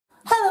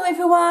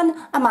everyone,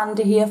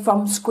 Amanda here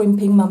from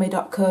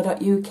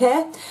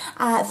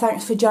Scrimpingmommy.co.uk.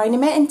 Thanks for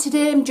joining me, and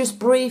today I'm just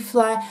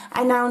briefly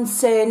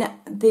announcing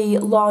the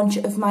launch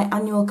of my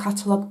annual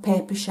catalogue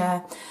paper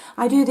share.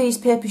 I do these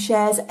paper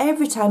shares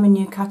every time a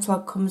new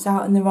catalogue comes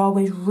out, and they're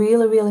always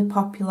really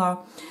popular.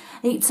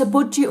 It's a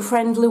budget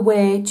friendly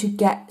way to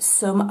get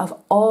some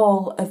of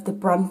all of the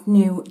brand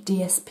new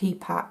DSP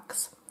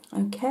packs.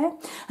 Okay,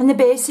 and the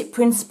basic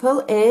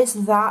principle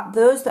is that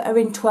those that are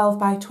in 12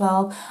 by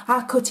 12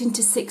 are cut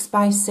into 6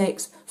 by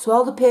 6. So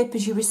all the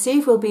papers you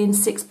receive will be in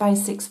 6 by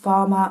 6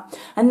 format,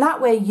 and that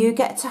way you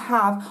get to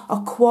have a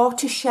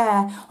quarter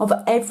share of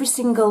every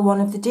single one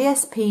of the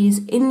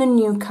DSPs in the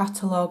new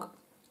catalogue.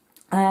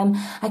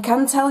 I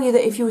can tell you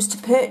that if you was to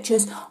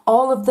purchase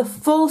all of the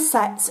full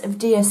sets of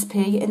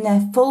DSP in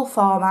their full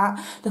format,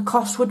 the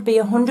cost would be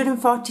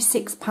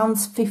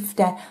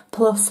 £146.50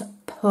 plus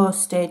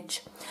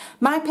postage.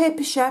 My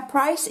paper share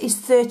price is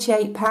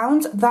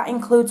 £38, that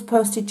includes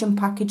postage and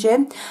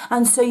packaging,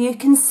 and so you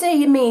can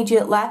see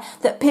immediately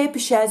that paper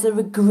shares are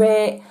a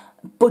great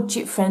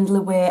budget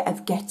friendly way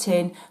of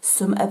getting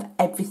some of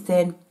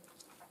everything.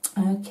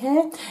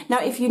 Okay,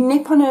 now if you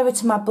nip on over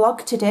to my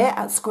blog today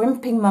at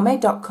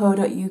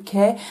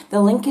scrimpingmommy.co.uk,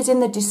 the link is in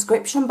the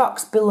description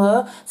box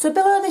below. So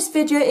below this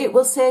video it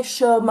will say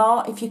show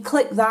more. If you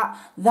click that,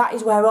 that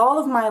is where all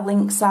of my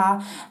links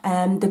are.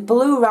 The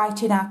blue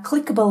writing are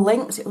clickable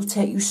links. It will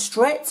take you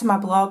straight to my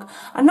blog,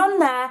 and on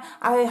there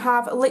I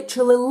have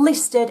literally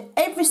listed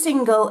every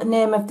single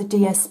name of the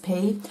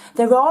DSP,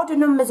 their order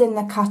numbers in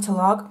the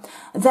catalogue,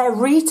 their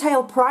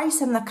retail price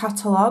in the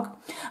catalogue.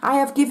 I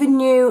have given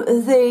you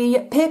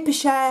the paper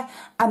share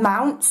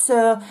amount,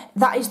 so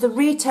that is the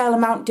retail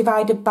amount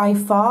divided by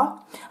 4,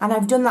 and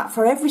I've done that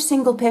for every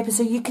single paper,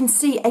 so you can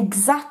see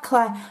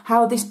exactly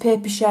how this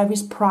paper share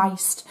is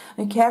priced.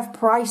 Okay, I've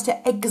priced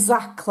it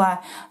exactly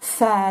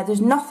fair. There's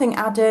nothing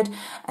added,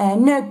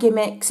 no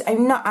gimmicks.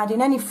 I'm not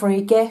adding any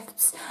free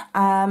gifts,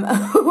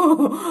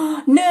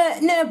 no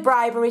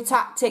bribery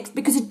tactics,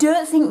 because I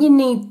don't think you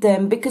need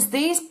them, because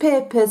these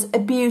papers are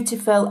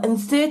beautiful, and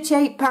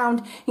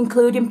 £38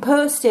 including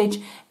postage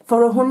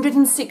for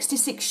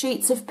 166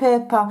 sheets of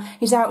paper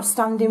is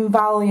outstanding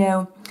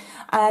value.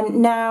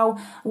 Now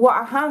what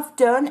I have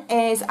done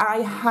is I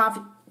have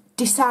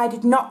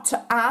decided not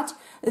to add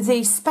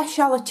the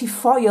speciality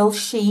foil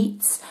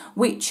sheets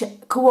which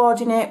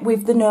coordinate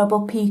with the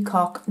Noble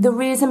Peacock. The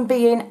reason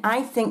being,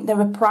 I think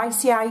they're a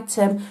pricey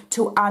item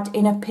to add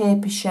in a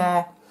paper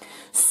share.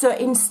 So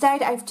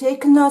instead I've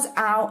taken those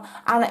out,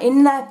 and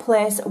in their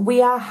place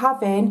we are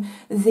having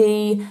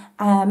the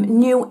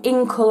new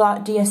in colour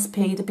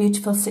DSP, the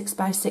beautiful 6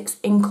 by 6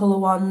 in colour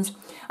ones.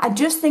 I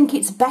just think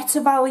it's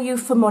better value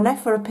for money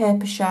for a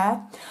paper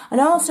share,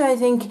 and also I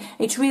think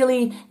it's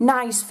really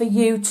nice for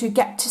you to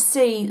get to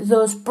see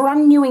those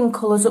brand new in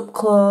colours up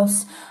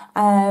close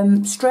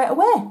straight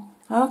away.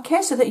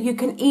 Okay, so that you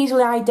can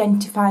easily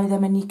identify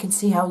them and you can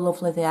see how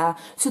lovely they are.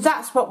 So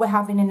that's what we're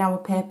having in our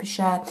paper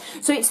share.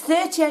 So it's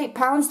 £38,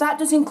 that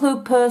does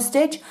include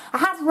postage. I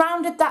have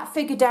rounded that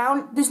figure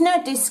down. There's no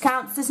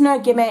discounts, there's no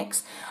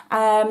gimmicks.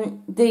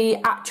 The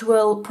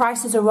actual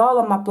prices are all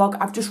on my blog.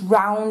 I've just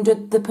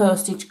rounded the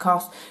postage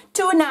cost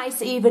to a nice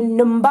even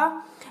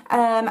number.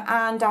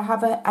 And I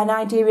have an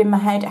idea in my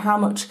head how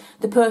much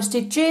the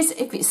postage is.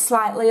 If it's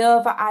slightly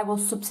over, I will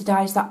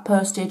subsidise that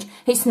postage.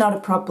 It's not a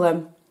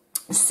problem.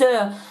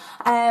 So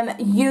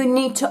you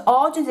need to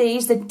order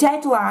these. The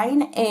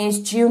deadline is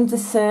June the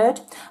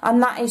 3rd,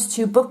 and that is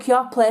to book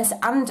your place,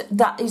 and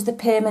that is the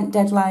payment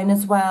deadline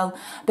as well,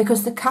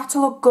 because the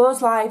catalogue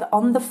goes live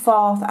on the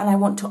 4th, and I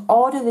want to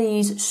order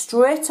these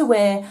straight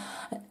away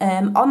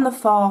on the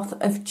 4th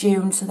of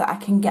June so that I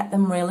can get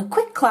them really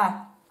quickly.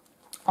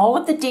 All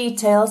of the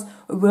details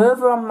are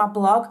over on my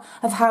blog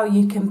of how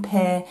you can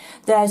pay.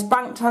 There's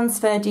bank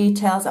transfer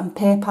details and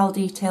PayPal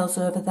details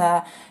over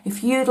there.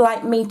 If you'd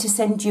like me to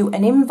send you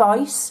an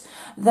invoice,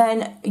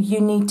 then you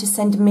need to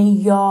send me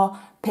your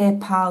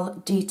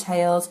PayPal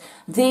details.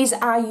 These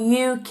are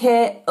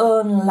UK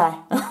only.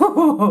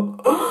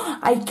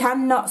 I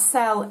cannot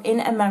sell in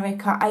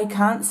America, I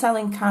can't sell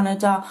in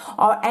Canada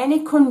or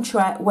any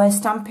country where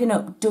Stampin'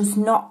 Up does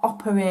not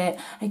operate.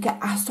 I get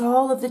asked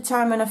all of the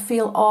time and I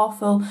feel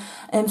awful.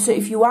 So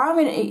if you are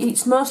in,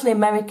 it's mostly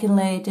American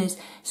ladies,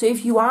 so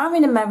if you are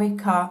in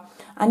America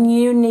and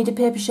you need a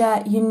paper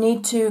share, you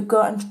need to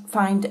go and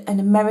find an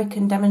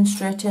American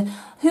demonstrator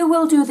who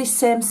will do this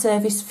same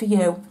service for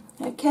you.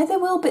 Okay, they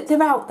will, but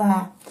they're out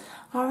there.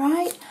 All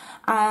right.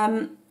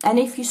 And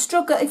if you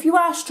struggle, if you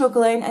are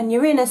struggling and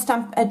you're in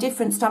a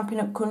different Stampin'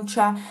 Up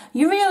country,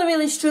 you're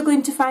really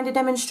struggling to find a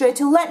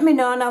demonstrator, let me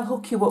know and I'll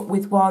hook you up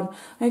with one.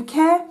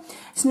 Okay,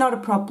 it's not a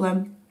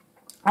problem.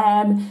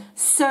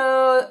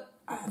 So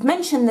I've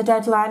mentioned the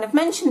deadline, I've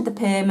mentioned the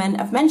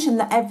payment, I've mentioned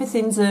that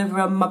everything's over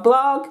on my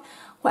blog.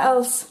 What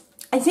else?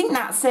 I think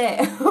that's it.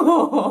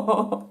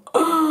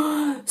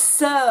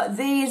 So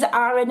these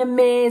are an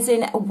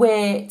amazing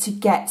way to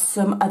get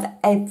some of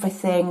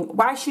everything.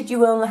 Why should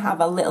you only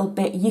have a little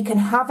bit? You can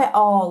have it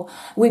all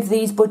with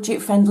these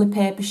budget friendly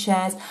paper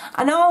shares.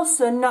 And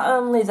also, not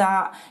only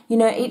that, you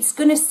know, it's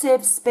going to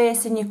save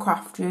space in your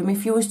craft room.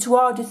 If you was to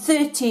order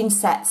 13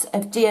 sets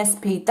of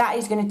DSP, that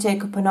is going to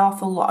take up an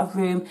awful lot of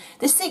room.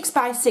 The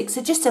 6x6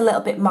 are just a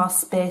little bit more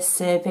space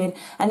saving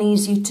and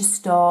easier to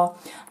store.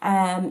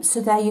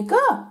 So there you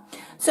go.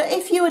 So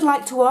if you would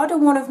like to order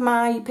one of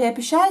my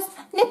paper shares,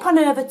 nip on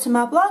over to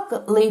my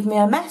blog, leave me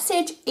a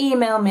message,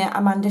 email me at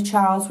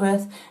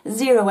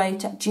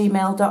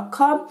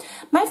amandacharlesworth08@gmail.com.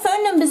 My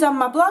phone number's on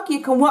my blog. You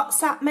can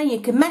WhatsApp me,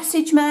 you can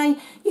message me,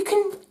 you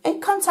can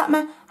contact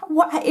me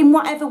in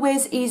whatever way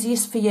is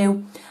easiest for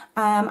you.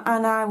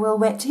 And I will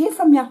wait to hear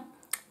from you.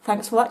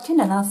 Thanks for watching,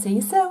 and I'll see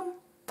you soon.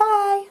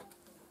 Bye.